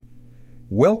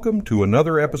Welcome to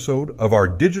another episode of our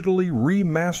digitally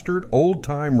remastered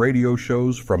old-time radio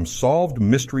shows from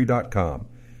SolvedMystery.com.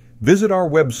 Visit our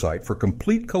website for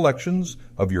complete collections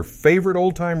of your favorite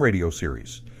old-time radio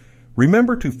series.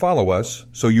 Remember to follow us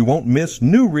so you won't miss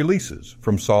new releases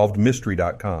from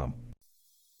SolvedMystery.com.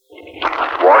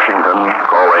 Washington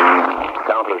calling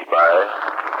Counterspy.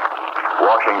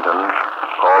 Washington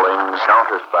calling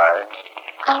Counterspy.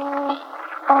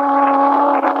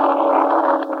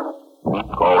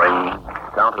 Calling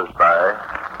Counterspy.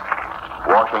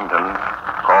 Washington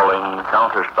calling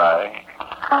Counterspy.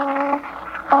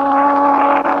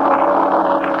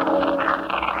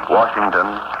 Washington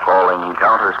calling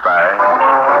Counterspy.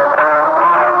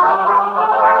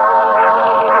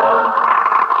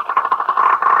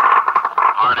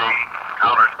 Harding,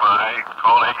 Counterspy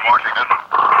calling Washington.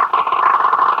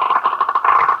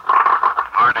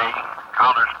 Harding,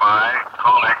 Counterspy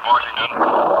calling Washington.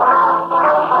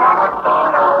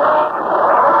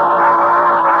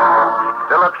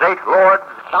 Phillips H. Lord,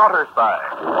 Counterspy.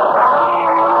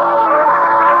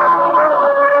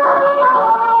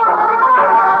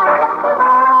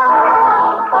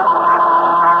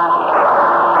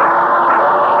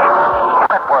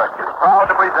 Network is proud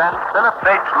to present Phillips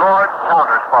H. Lord,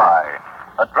 Counterspy,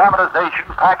 a dramatization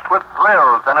packed with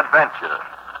thrills and adventure.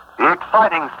 The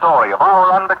exciting story of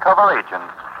our undercover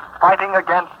agents fighting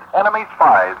against enemy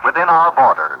spies within our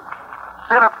borders.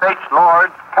 Phillips H.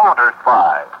 Lord,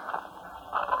 Counterspy.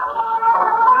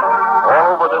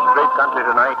 All over this great country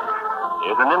tonight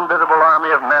is an invisible army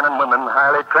of men and women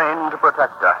highly trained to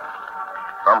protect us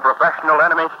from professional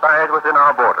enemy spies within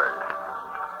our borders.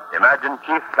 Imagine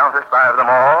chief counterspy of them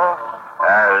all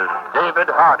as David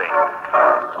Harding.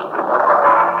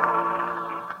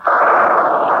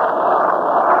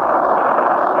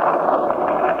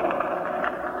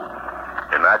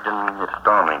 Imagine it's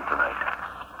storming tonight.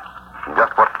 In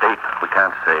just what state, we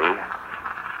can't say,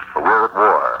 but we're at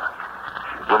war.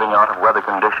 Giving out of weather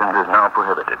conditions is now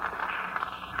prohibited.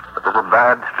 But there's a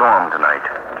bad storm tonight.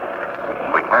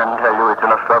 We can tell you it's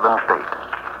in a southern state.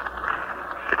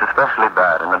 It's especially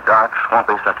bad in a dark,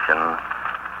 swampy section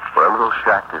where a little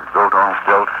shack is built on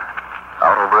stilts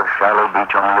out over a shallow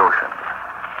beach on the ocean.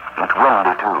 It's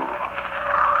windy, too.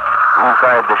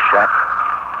 Inside this shack,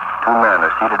 two men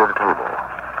are seated at a table,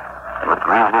 and with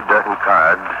greasy, dirty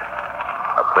cards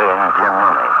are playing gin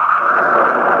money.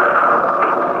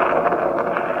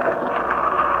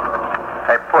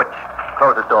 Hey, Butch,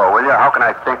 close the door, will you? How can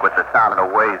I think with the sound of the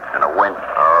waves and the wind?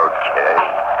 Okay.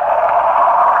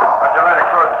 Would you like to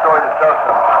close the door yourself,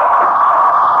 sir?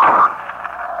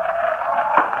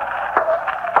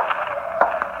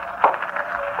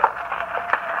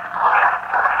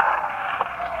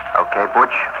 Okay,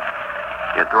 Butch.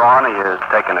 You drawing or you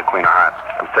taking the Queen of Hearts?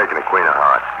 I'm taking the Queen of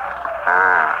Hearts.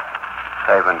 Ah,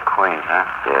 saving Queen, huh?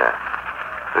 Yeah.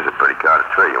 There's a pretty card of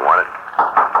tray. You want it?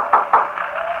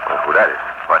 Who that is?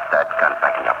 Put that gun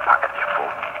back in your pocket, you fool.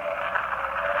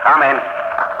 Come in.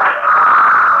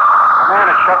 Come in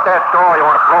and shut that door. You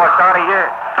want to blow us out of here?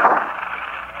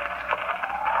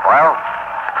 Well,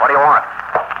 what do you want?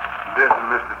 Listen,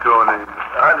 Mr. Tony,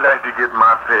 I'd like to get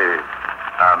my pay.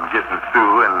 I'm getting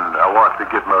through, and I want to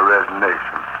get my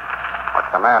resignation. What's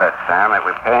the matter, Sam? Are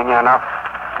we paying you enough?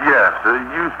 Yes, sir,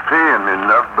 you's paying me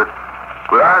enough, but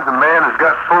I was a man who's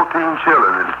got 14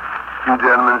 children, and you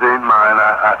gentlemen ain't mine.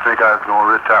 I think I was going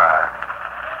to retire.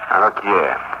 Now, look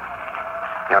here.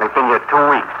 You only been here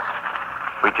 2 weeks.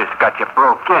 We just got you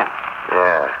broke in.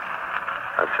 Yeah,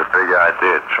 that's a big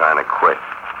idea, trying to quit.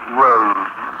 Well,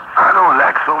 I don't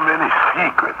like so many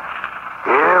secrets.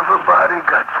 Everybody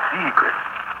got secrets.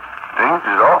 Things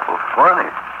is awful funny.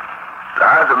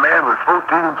 I was a man with 14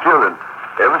 children.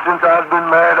 Ever since I've been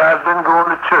married, I've been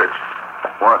going to church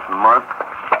once a month.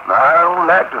 Now, I don't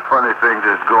like the funny things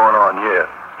that's going on here.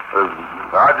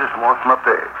 I just want my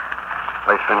pay.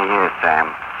 Listen here, Sam.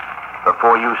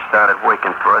 Before you started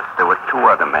working for us, there were 2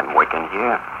 other men working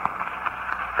here.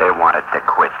 They wanted to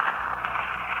quit.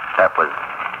 That was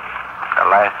the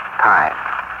last time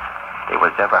they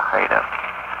was ever heard of.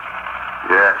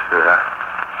 Yes, sir.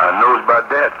 I knows about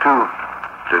that, too.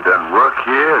 They done work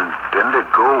here, and then they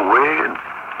go away, and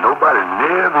nobody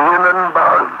never hear nothing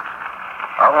about them.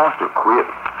 I want to quit.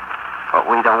 But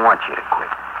we don't want you to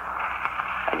quit.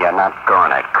 And you're not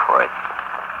going to quit.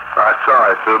 I'm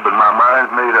sorry, sir, but my mind's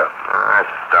made up.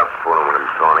 Stop fooling with him,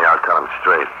 Tony. I'll tell him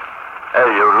straight. Hey,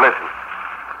 you listen.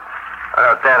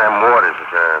 Out down in waters,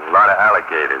 there's a lot of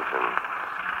alligators, and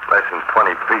less than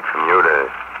 20 feet from you, the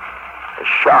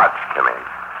sharks come in.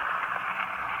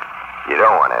 You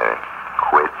don't want to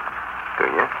quit, do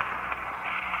you?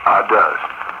 I does.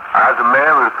 I was a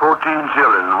man with 14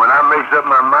 children, and when I makes up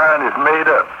my mind, it's made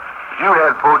up. If you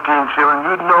had 14 children,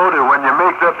 you'd know that when you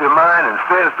make up your mind and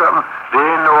say something, there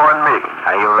ain't no one making.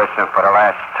 Now, you listen for the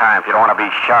last time. If you don't want to be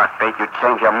shark bait, you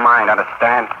change your mind,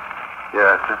 understand?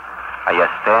 Yes, sir. Are you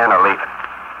staying or leaving?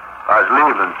 I was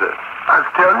leaving, sir. I was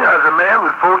telling you I was a man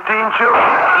with 14 children.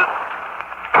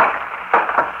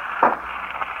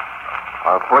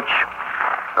 Well, Butch,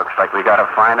 looks like we gotta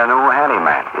find a new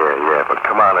handyman. Yeah, but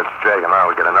come on, let's drag him out.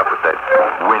 We get enough with that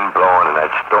wind blowing and that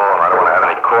storm. I don't want to have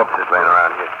any corpses laying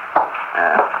around here.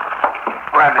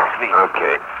 Grab his feet.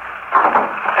 Okay.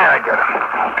 Yeah, I got him.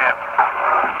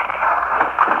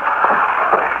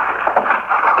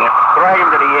 Yeah. Drag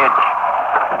him to the edge.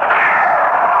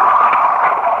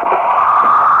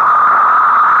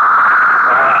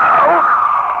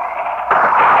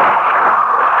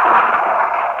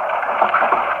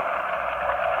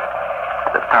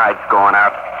 The tide's going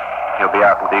out. He'll be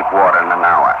out in deep water in an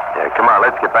hour. Yeah, come on,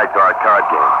 let's get back to our card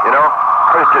game. You know,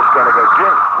 I was just going to go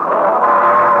drink.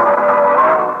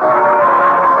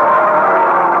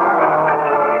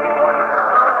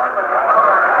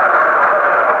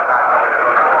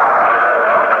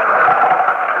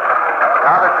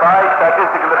 Counterspy,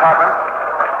 Statistical Department.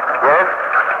 Yes?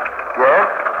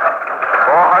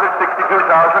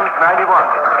 462,091.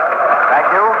 Thank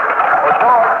you. Oh,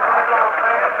 George.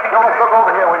 George, look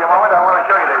over here, will you, moment? I want to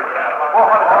show you this. 400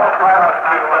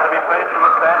 people to be placed in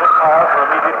the standard file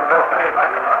for immediate investigation.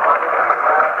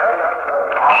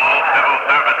 All civil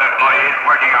service employees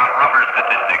working on rubber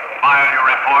statistics, file your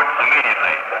reports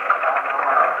immediately.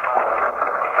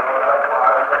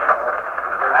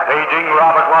 Paging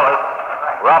Robert Wallace.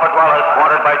 Robert Wallace,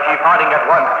 wanted by Chief Harding at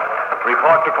once.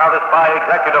 Report to Counterspy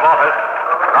Executive Office.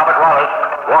 Robert Wallace,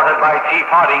 wanted by Chief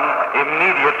Harding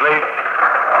immediately.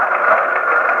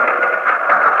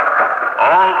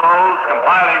 All those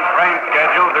compiling train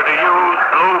schedules are to use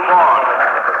blue form.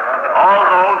 All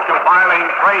those compiling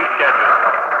train schedules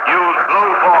use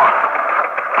blue form.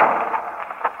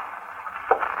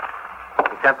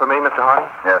 You sent for me, Mr. Harding?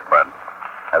 Yes, Bud.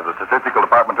 Has the statistical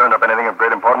department turned up anything of great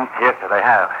importance? Yes, sir, they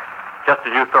have. Just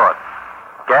as you thought.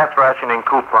 Gas rationing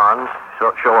coupons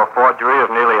show a forgery of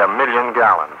nearly 1 million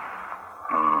gallons.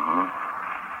 Mm-hmm.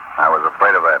 I was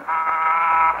afraid of that.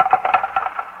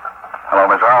 Hello,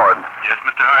 Mr. Howard. Yes,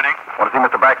 Mr. Harding? Want to see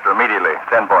Mr. Baxter immediately.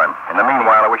 Send for him. In the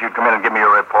meanwhile, I wish you'd come in and give me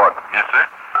your report. Yes, sir.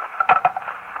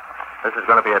 This is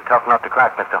going to be a tough nut to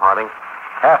crack, Mr. Harding.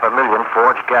 500,000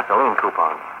 forged gasoline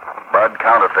coupons. Bud,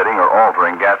 counterfeiting or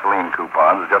altering gasoline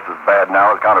coupons is just as bad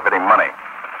now as counterfeiting money.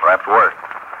 Perhaps worse.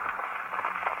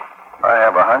 I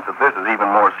have a hunch that this is even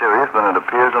more serious than it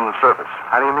appears on the surface.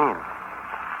 How do you mean?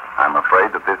 I'm afraid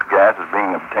that this gas is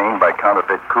being obtained by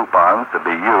counterfeit coupons to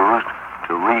be used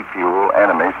to refuel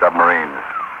enemy submarines.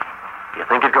 You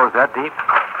think it goes that deep?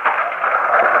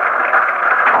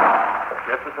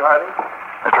 Yes, Mr. Harding?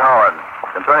 Mr. Howard,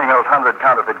 concerning those 100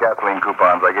 counterfeit gasoline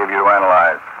coupons I gave you to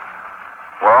analyze,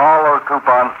 were all those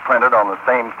coupons printed on the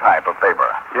same type of paper?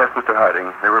 Yes, Mr.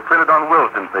 Harding. They were printed on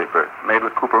Wilson paper, made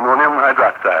with cupramonium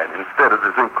hydroxide instead of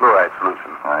the zinc chloride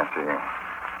solution. I see.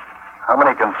 How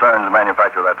many concerns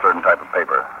manufacture that certain type of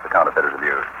paper the counterfeiters have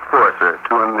used? 4, sir.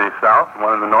 2 in the south, 1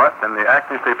 in the north, and the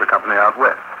Acme Paper Company out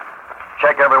west.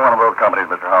 Check every one of those companies,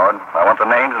 Mr. Howard. I want the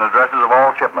names and addresses of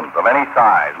all shipments of any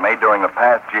size made during the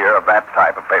past year of that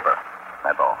type of paper.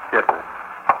 That's all. Yes, sir.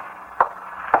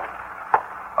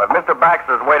 If Mr.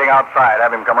 Baxter's waiting outside, have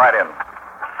him come right in.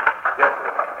 Yes, sir.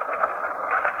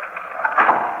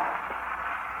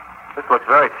 This looks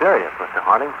very serious, Mr.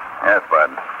 Harding. Yes, Bud.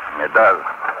 It does.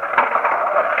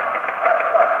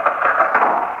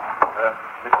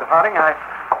 Mr. Harding, I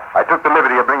took the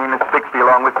liberty of bringing Miss Bixby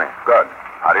along with me. Good.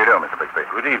 How do you do, Mr. Bixby?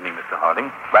 Good evening, Mr.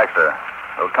 Harding. Baxter,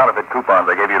 those counterfeit coupons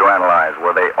I gave you to analyze,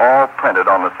 were they all printed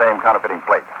on the same counterfeiting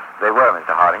plate? They were,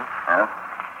 Mr. Harding. Huh?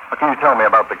 What can you tell me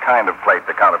about the kind of plate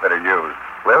the counterfeiter used?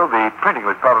 Well, the printing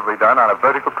was probably done on a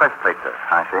vertical press plate, sir.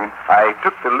 I see. I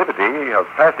took the liberty of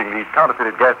passing these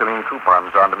counterfeited gasoline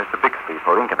coupons on to Mr. Bixby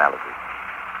for ink analysis.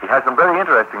 He has some very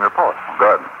interesting reports.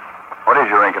 Good. What is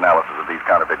your ink analysis of these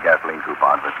counterfeit gasoline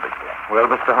coupons, Mr. Bixby?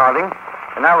 Well, Mr. Harding,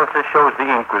 analysis shows the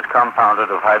ink was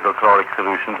compounded of hydrochloric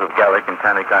solutions of gallic and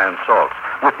tannic iron salts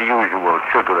with the usual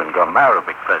sugar and gum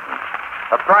arabic present.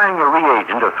 Applying a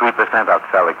reagent of 3%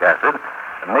 oxalic acid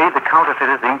made the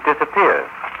counterfeiter's ink disappear,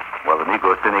 while the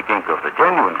negrocynic ink of the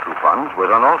genuine coupons was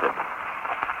unaltered.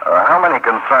 How many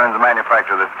concerns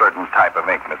manufacture this certain type of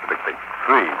ink, Mr. Bixby?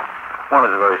 3. One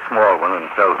is a very small one and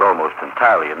sells almost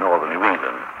entirely in northern New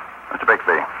England. Mr.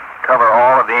 Bixby, cover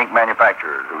all of the ink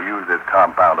manufacturers who use this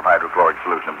compound of hydrochloric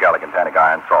solution of gallic and tannic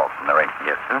iron salts in their ink.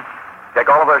 Yes, sir.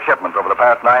 Check all of their shipments over the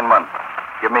past 9 months.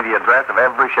 Give me the address of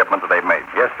every shipment that they've made.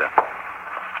 Yes, sir.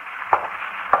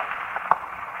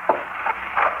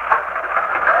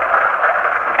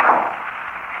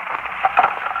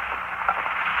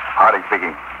 Hardy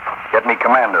speaking. Get me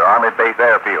Commander, Army Base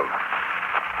Airfield.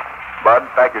 Bud,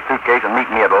 pack your suitcase and meet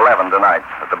me at 11 tonight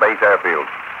at the base airfield.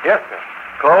 Yes, sir.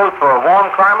 Clothes for a warm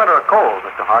climate or cold,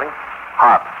 Mr. Harding?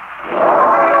 Hot.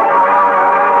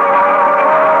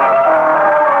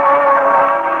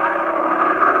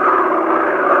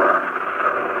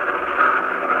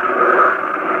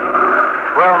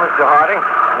 Well, Mr. Harding,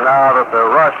 now that the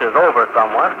rush is over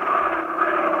somewhat,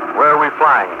 where are we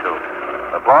flying to?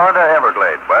 The Florida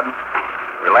Everglades, Bud.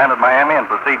 We land at Miami and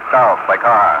proceed south by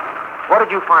car. What did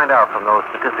you find out from those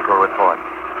statistical reports?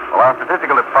 Well, our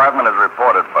statistical department has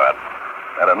reported, Bud,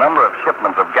 that a number of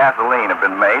shipments of gasoline have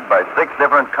been made by 6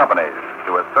 different companies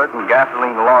to a certain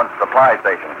gasoline launch supply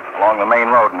station along the main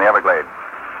road in the Everglades.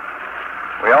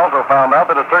 We also found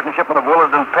out that a certain shipment of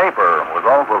Willisden paper was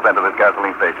also sent to this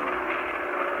gasoline station.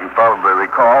 You probably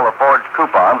recall the forged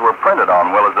coupons were printed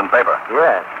on Willisden paper.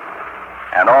 Yes.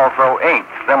 And also ink,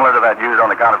 similar to that used on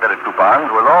the counterfeited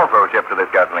coupons, was also shipped to this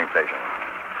gasoline station.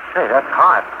 Say, that's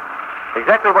hot.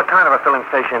 Exactly what kind of a filling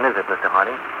station is it, Mr.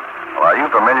 Harding? Well, are you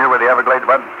familiar with the Everglades,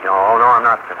 Bud? No, I'm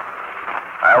not, sir.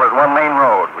 Well, there's one main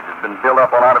road which has been built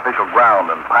up on artificial ground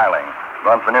and piling.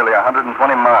 Runs for nearly 120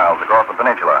 miles across the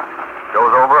peninsula.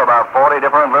 Goes over about 40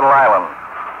 different little islands.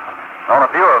 On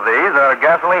a few of these are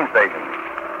gasoline stations.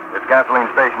 This gasoline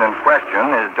station in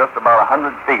question is just about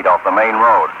 100 feet off the main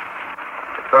road.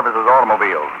 It services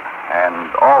automobiles and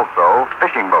also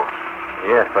fishing boats.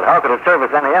 Yes, but how could it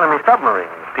service any enemy submarines?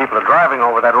 People are driving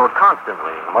over that road constantly.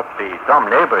 There must be some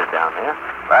neighbors down there.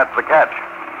 That's the catch.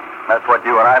 That's what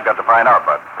you and I've got to find out,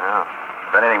 Bud. Oh.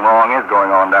 If anything wrong is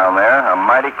going on down there, a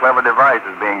mighty clever device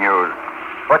is being used.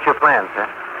 What's your plan, sir?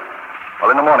 Well,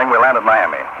 in the morning, we'll land at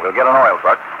Miami. We'll get an oil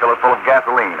truck, fill it full of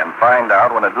gasoline, and find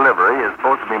out when a delivery is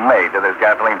supposed to be made to this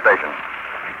gasoline station.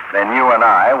 Then you and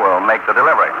I will make the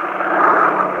delivery.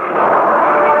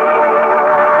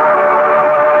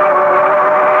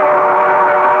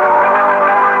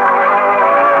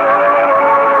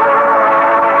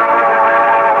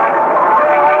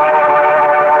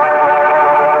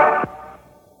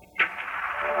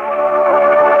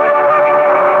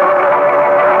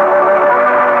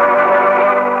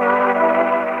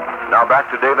 Now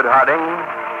back to David Harding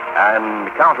and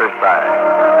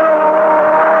Counterspy.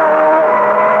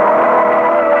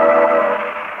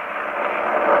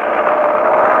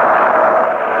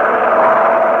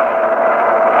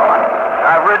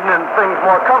 Things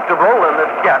more comfortable than this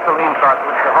gasoline truck,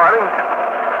 Mr. Harding.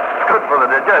 It's good for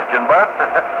the digestion, Bud.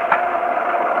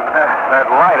 That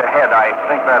light ahead, I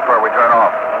think that's where we turn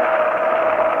off.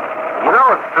 You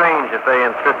know, it's strange that they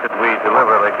insisted we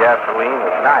deliver the gasoline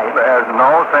at night. There's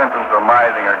no sense in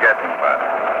surmising or guessing, Bud.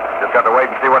 Just got to wait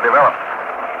and see what develops.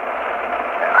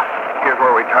 Yeah, here's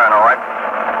where we turn, all right?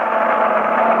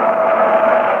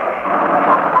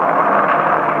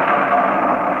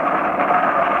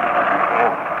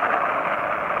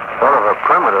 Sort of a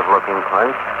primitive-looking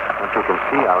place, what you can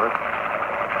see of it.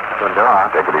 So dark.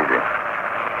 Take it easy.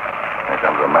 Here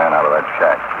comes a man out of that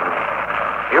shack.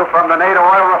 You from the NATO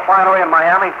oil refinery in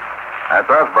Miami? That's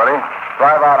us, buddy.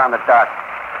 Drive out on the dock.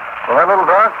 Well, that little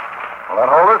dock? Will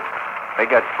that hold us?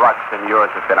 Bigger trucks than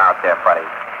yours have been out there, buddy.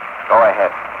 Go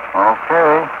ahead.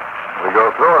 Okay. We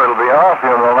go through it, it'll be our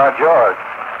funeral, not yours.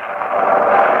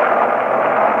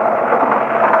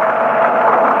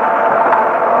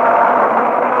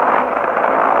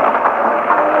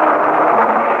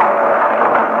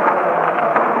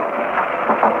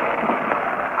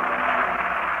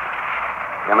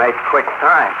 You made quick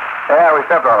time. Yeah, we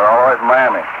stepped on it all the way from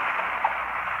Miami.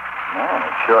 Man,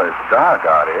 it sure is dark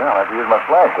out here. I'll have to use my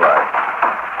flashlight.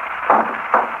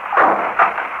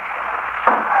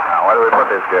 Now, where do we put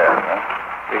this gas, huh?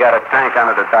 We got a tank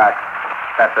under the dock.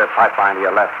 That's the pipeline to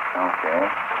your left. Okay.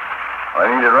 Well,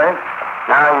 you need it, Ray?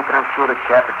 Now you can unscrew the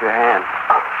cap at your hand.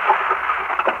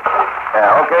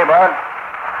 Yeah, okay, Bud.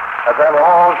 Let's have a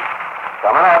hose.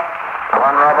 Coming up.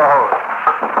 One rubber hose.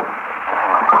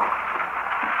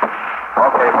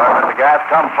 Okay, Bud, let the gas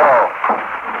come full.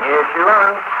 Here she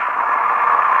runs.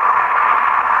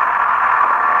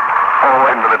 Oh,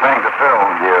 waiting for the tank to fill.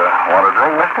 Do you want a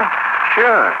drink, mister?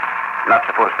 Sure. Not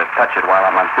supposed to touch it while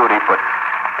I'm on duty, but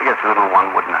I guess a little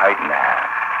one wouldn't hurt. Nah.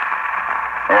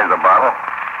 Here's the bottle.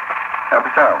 Help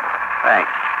yourself.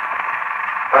 Thanks.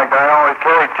 In fact, I always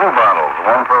carry 2 bottles.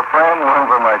 One for a friend, one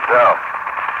for myself.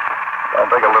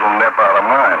 I'll take a little nip out of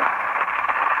mine.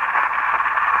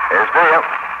 Here's to you.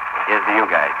 Here's to you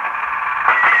guys.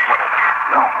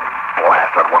 No. Boy,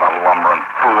 bastard, what a lumbering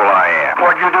fool I am.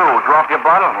 What'd you do? Drop your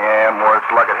bottle? Yeah, and worse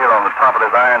luck, it hit on the top of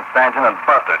this iron stanchion and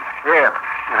busted. Here.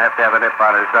 You have to have a nip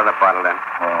out of this other bottle, then.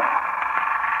 Yeah.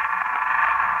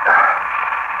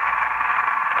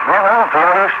 Well, I don't see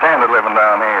how you stand it living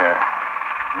down here.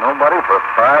 Nobody for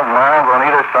 5 miles on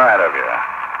either side of you.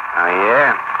 Oh,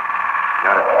 yeah?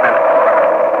 Gotta spend it.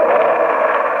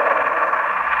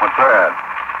 What's that?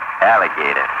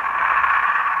 Alligator.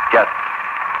 Just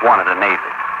one of the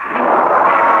neighbors.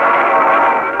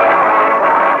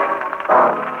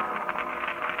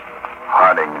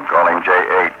 Harding calling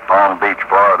J8, Palm Beach,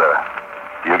 Florida.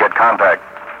 Do you get contact?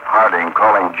 Harding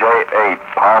calling J8,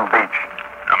 Palm Beach.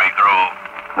 Coming through.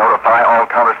 Notify all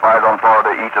counterspies on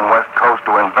Florida east and west coast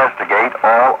to investigate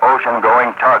all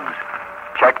ocean-going tugs.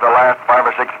 Check the last 5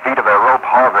 or 6 feet of their rope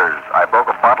hawsers. I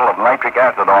broke a bottle of nitric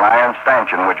acid on iron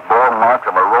stanchion, which bore marks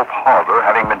of a rope hawser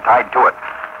having been tied to it.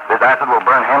 This acid will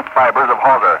burn hemp fibers of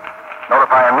hawser.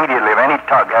 Notify immediately of any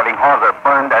tug having hawser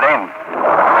burned at end.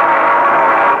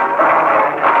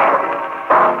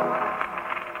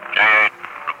 J8,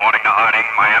 reporting to Harding,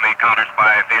 Miami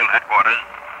Counterspy Field Headquarters.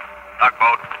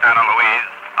 Tugboat Santa Louise,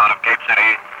 out of Cape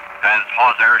City, has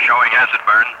hawser showing acid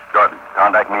burn. Good.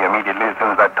 Contact me immediately as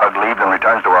soon as that tug leaves and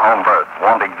returns to her home berth.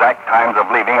 Want exact times of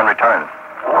leaving and return.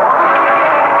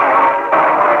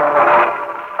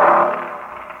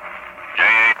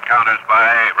 J8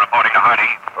 Counterspy reporting to Harding.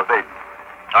 Proceed.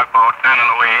 Tugboat Santa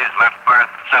Louise left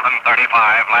berth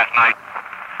 7:35 last night.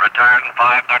 Returned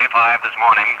 5:35 this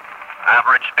morning.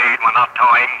 Average speed when not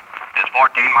towing is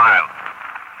 14 miles.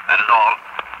 That is all.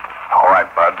 All right,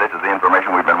 Bud. This is the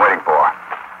information we've been waiting for.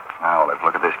 Now, let's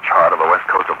look at this chart of the west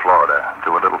coast of Florida.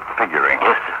 Do a little figuring.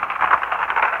 Yes, sir.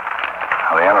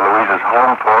 Now, the Anna Louise's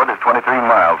home port is 23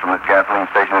 miles from this gasoline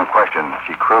station in question.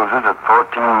 She cruises at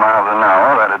 14 miles an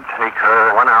hour. That'd take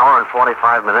her... 1 hour and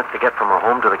 45 minutes to get from her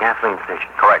home to the gasoline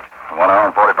station. Correct. 1 hour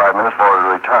and 45 minutes for her to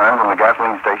return from the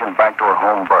gasoline station back to her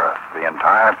home berth. The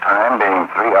entire time being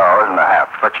 3 hours and a half.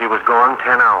 But she was gone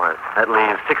 10 hours. That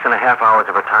leaves 6.5 hours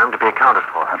of her time to be accounted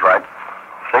for. That's right.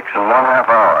 6.5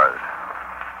 hours.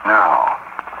 Now,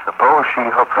 suppose she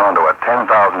hooks onto a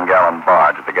 10,000-gallon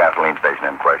barge at the gasoline station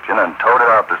in question and towed it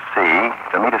out to sea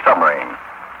to meet a submarine.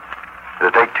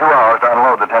 It'll take 2 hours to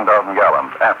unload the 10,000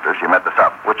 gallons after she met the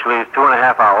sub. Which leaves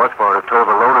 2.5 hours for her to tow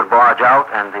the loaded barge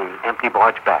out and the empty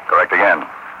barge back. Correct again.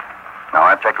 Now,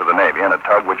 I've checked with the Navy, and a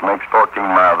tug which makes 14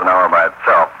 miles an hour by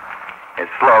itself is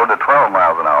slowed to 12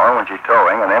 miles an hour when she's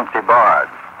towing an empty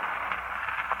barge.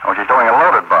 When she's towing a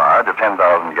loaded barge of 10,000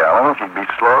 gallons, she'd be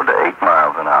slowed to 8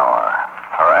 miles an hour.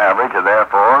 Her average would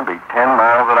therefore be 10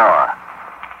 miles an hour.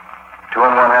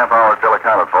 2.5 hours still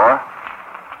accounted for.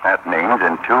 That means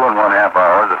in 2.5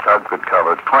 hours, the sub could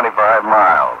cover 25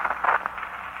 miles.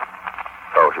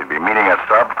 So she'd be meeting a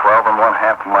sub 12.5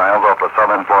 miles off the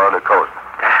southern Florida coast.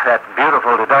 That's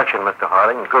beautiful deduction, Mr.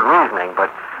 Harding. Good reasoning, but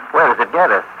where does it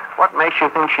get us? What makes you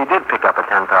think she did pick up a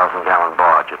 10,000-gallon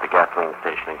barge at the gasoline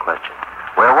station in question?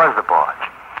 Where was the barge?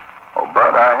 Oh,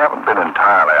 Bud, I haven't been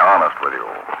entirely honest with you.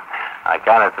 I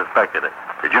kind of suspected it.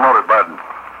 Did you notice, Bud,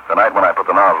 the night when I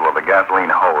put the nozzle of the gasoline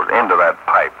hose into that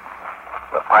pipe,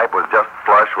 the pipe was just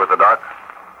flush with the dock?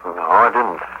 No, I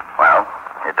didn't. Well,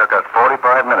 it took us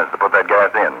 45 minutes to put that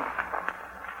gas in.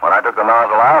 When I took the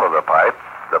nozzle out of the pipe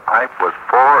was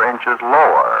 4 inches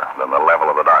lower than the level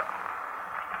of the dock.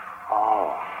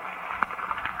 Oh.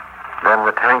 Then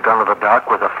the tank under the dock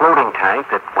was a floating tank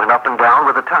that went up and down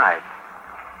with the tide.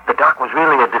 The dock was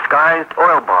really a disguised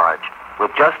oil barge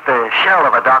with just the shell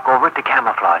of a dock over it to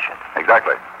camouflage it.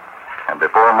 Exactly. And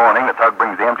before morning, the tug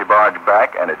brings the empty barge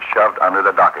back, and it's shoved under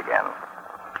the dock again.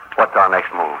 What's our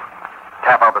next move?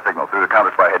 Tap out the signal through the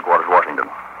Counterspy headquarters, Washington.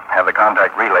 Have the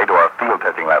contact relay to our field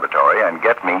testing laboratory and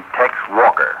get me Tex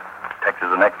Walker. Tex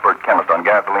is an expert chemist on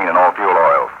gasoline and all fuel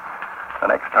oils. The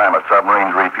next time a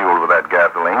submarine's refueled with that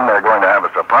gasoline, they're going to have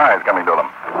a surprise coming to them.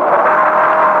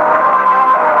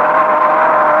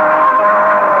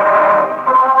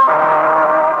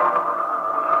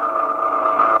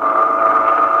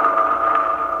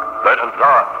 Legends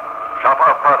are. Shop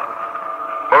our Parsons.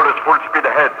 Boat is full speed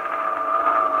ahead.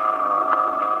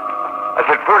 I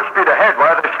said full speed ahead.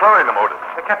 Why are they slowing the motors?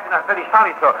 Captain, I'm very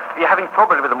sorry, sir. We're having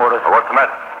trouble with the motors. What's the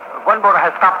matter? One motor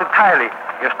has stopped entirely.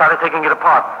 We have started taking it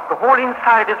apart. The whole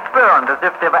inside is burned as if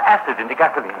there were acid in the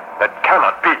gasoline. That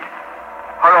cannot be.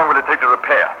 How long will it take to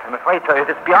repair? I'm afraid, sir, it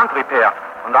is beyond repair.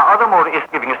 And the other motor is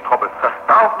giving us trouble. Das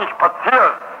darf nicht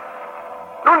passieren.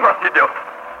 Nun, was idiot?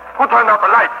 Who turned out the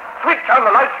lights? Switch on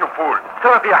the lights, you fool.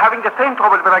 Sir, we are having the same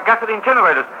trouble with our gasoline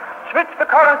generators. Switch the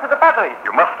current to the battery.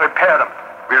 You must repair them.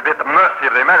 We'll be at the mercy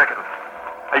of the Americans.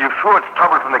 Are you sure it's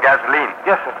trouble from the gasoline?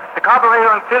 Yes, sir. The The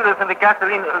carburetor and filters in the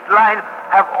gasoline line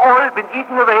have all been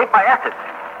eaten away by acid.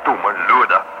 Dummer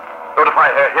Luder. Notify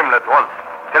Herr Himmel at once.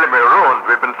 Tell him we're ruined.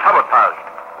 We've been sabotaged.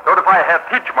 Notify Herr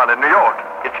Teachman in New York.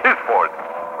 It's his fault.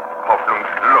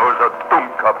 Hoffnungsloser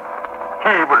Dummkopf.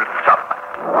 He will suffer.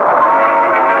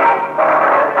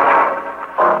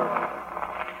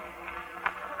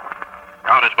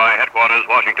 Counterspy headquarters,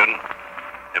 Washington.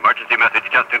 Emergency message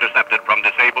just intercepted from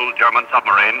disabled German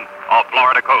submarine off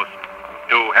Florida coast.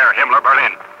 To Herr Himmler,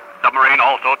 Berlin. Submarine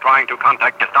also trying to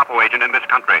contact Gestapo agent in this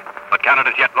country, but cannot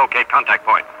as yet locate contact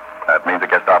point. That means a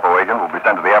Gestapo agent will be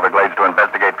sent to the Everglades to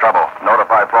investigate trouble.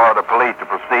 Notify Florida police to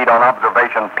proceed on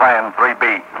observation plan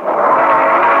 3B.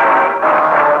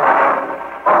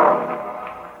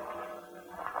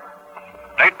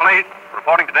 State police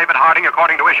reporting to David Harding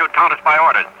according to issued Counterspy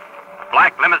orders.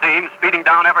 Black limousine speeding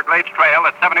down Everglades Trail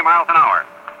at 70 miles an hour.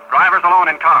 Drivers alone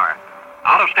in car.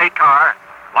 Out-of-state car.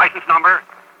 License number,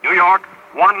 New York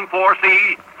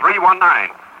 14C319.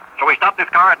 So we stop this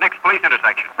car at next police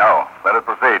intersection. No, let us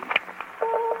proceed.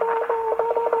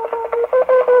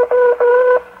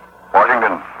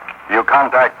 Washington, you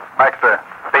contact Baxter.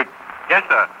 Speak. Yes,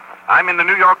 sir. I'm in the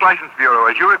New York License Bureau,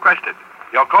 as you requested.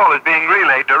 Your call is being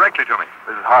relayed directly to me.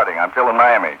 This is Harding. I'm still in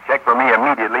Miami. Check for me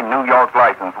immediately New York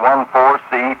license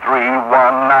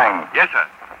 14C319. Yes, sir.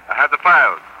 I have the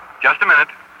files. Just a minute.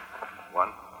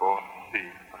 14C.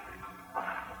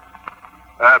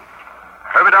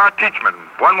 Herbert R. Teachman,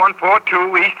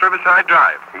 1142 East Riverside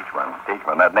Drive. Teachman.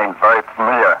 That name's very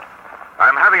familiar.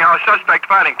 I'm having our suspect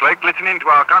filing clerk listen in to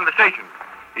our conversation.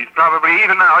 He's probably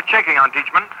even now checking on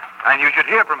Teachman, and you should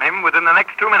hear from him within the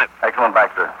next 2 minutes. Excellent,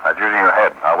 Baxter. That's using your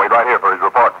head. I'll wait right here for his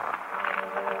report.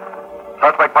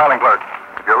 Suspect filing clerk.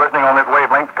 If you're listening on this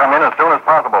wavelength, come in as soon as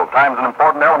possible. Time's an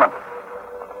important element.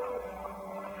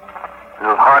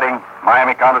 This is Harding,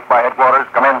 Miami Counterspy headquarters.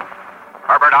 Come in.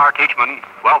 Herbert R. Teachman,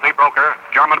 wealthy broker,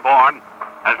 German-born,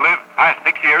 has lived past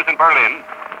 6 years in Berlin.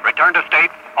 Returned to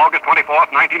States August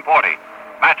 24th, 1940.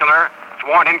 Bachelor,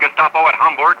 sworn in Gestapo at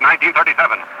Hamburg,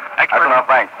 1937. That's enough,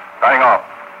 thanks. Signing off.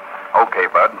 Okay,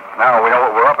 Bud. Now we know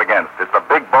what we're up against. It's the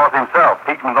big boss himself.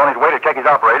 Teachman's on his way to check his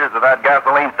operators at that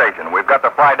gasoline station. We've got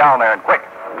to fly down there and quick.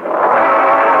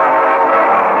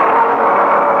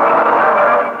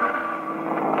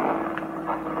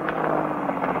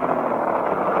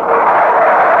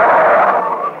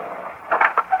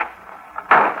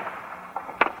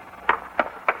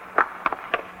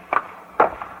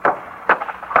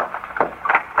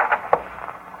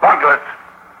 Bunglers!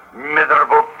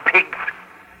 Miserable pigs!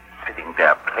 Sitting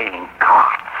there playing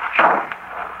cards.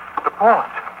 The boss.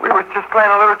 We were just playing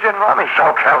a little gin rummy.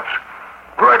 So counts.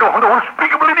 Right on,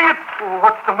 unspeakable idiot!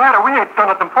 What's the matter? We ain't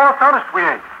done nothing, boss. Honest, we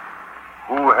ain't.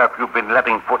 Who have you been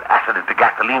letting put acid into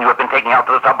gasoline you have been taking out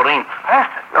to the submarine?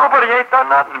 Acid? Nobody ain't done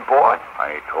nothing, boy.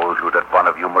 I told you that one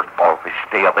of you must always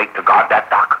stay awake to guard that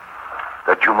dock.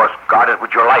 That you must guard it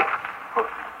with your life.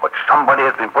 But somebody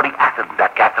has been putting acid in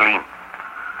that gasoline.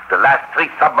 The last 3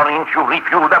 submarines you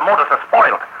refueled, their motors are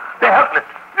spoiled. They're helpless.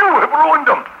 You have ruined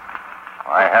them.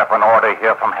 I have an order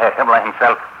here from Herr Himmler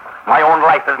himself. My own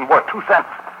life isn't worth 2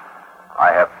 cents.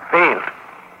 I have failed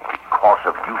because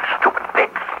of you stupid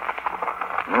pigs.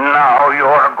 Now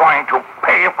you're going to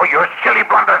pay for your silly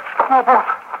blunders. No, boss.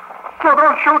 No,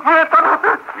 don't shoot me.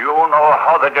 You know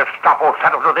how the Gestapo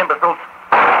settles those imbeciles?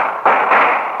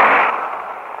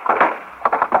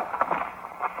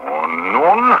 Oh,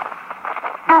 noon?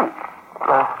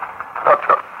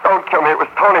 Don't kill me. It was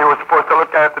Tony who was supposed to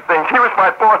look after things. He was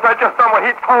my boss. I just done what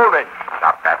he told me.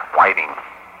 Stop that fighting.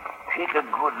 Take a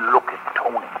good look at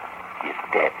Tony. He's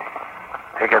dead.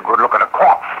 Take a good look at a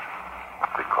corpse.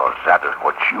 Because that is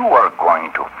what you are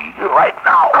going to be right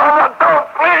now. Oh, don't.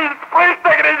 Please. Please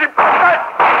take it easy.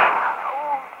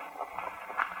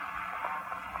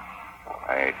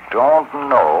 I don't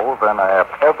know that I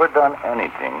have ever done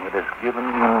anything that has given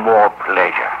me more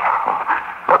pleasure.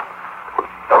 But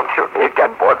don't shoot me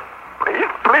again, boss. Please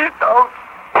don't.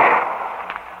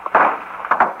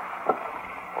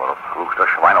 What a fruchter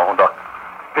Schweinehunde.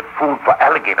 Fit food for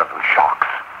alligators and sharks.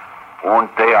 And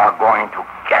they are going to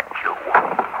get you.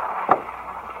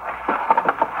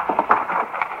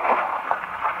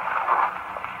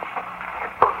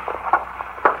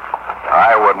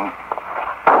 I wouldn't.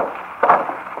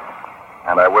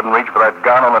 And I wouldn't reach for that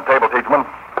gun on the table, Teachman.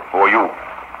 Who are you?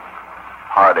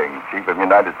 Harding, Chief of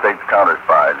United States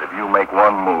Counterspies. If you make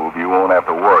one move, you won't have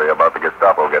to worry about the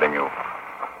Gestapo getting you.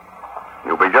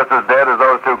 You'll be just as dead as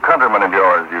those 2 countrymen of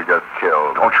yours you just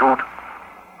killed. Don't shoot.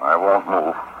 I won't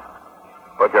move.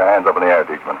 Put your hands up in the air,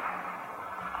 Teachman.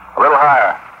 A little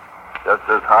higher. Just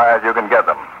as high as you can get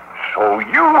them. So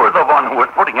you were the one who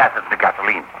was putting acid in the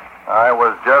gasoline. I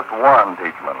was just one,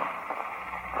 Teachman.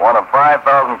 One of 5,000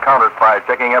 counterspies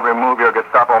checking every move your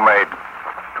Gestapo made.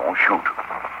 Don't shoot.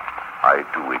 I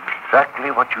do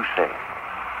exactly what you say.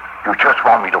 You just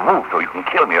want me to move so you can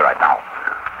kill me right now.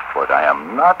 But I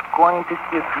am not going to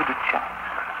give you the chance.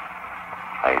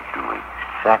 I do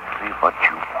exactly what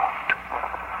you want.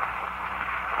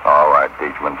 All right,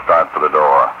 Teachman, start for the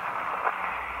door.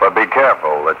 But be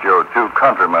careful that your two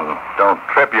countrymen don't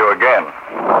trip you again.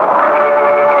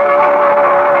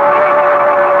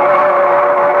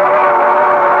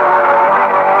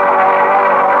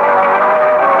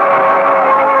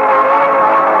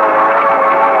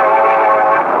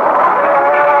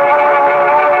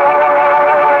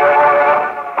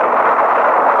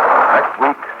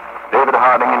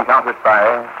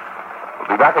 Counterspy will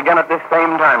be back again at this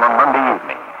same time on Monday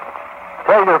evening.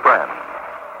 Tell your friends.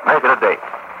 Make it a date.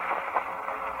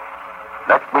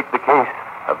 Next week, the case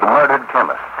of the murdered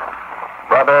chemist.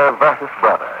 Brother versus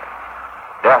brother.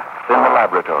 Death in the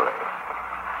laboratory.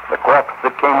 The corpse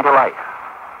that came to life.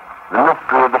 The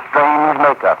mystery of the strange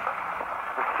makeup.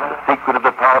 The secret of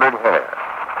the powdered hair.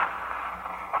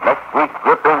 Next week,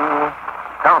 gripping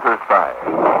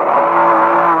Counterspy.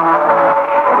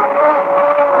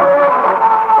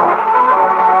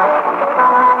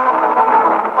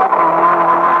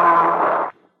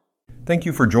 Thank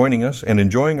you for joining us and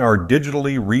enjoying our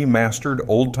digitally remastered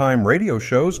old-time radio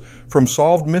shows from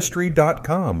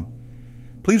SolvedMystery.com.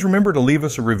 Please remember to leave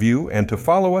us a review and to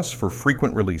follow us for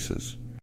frequent releases.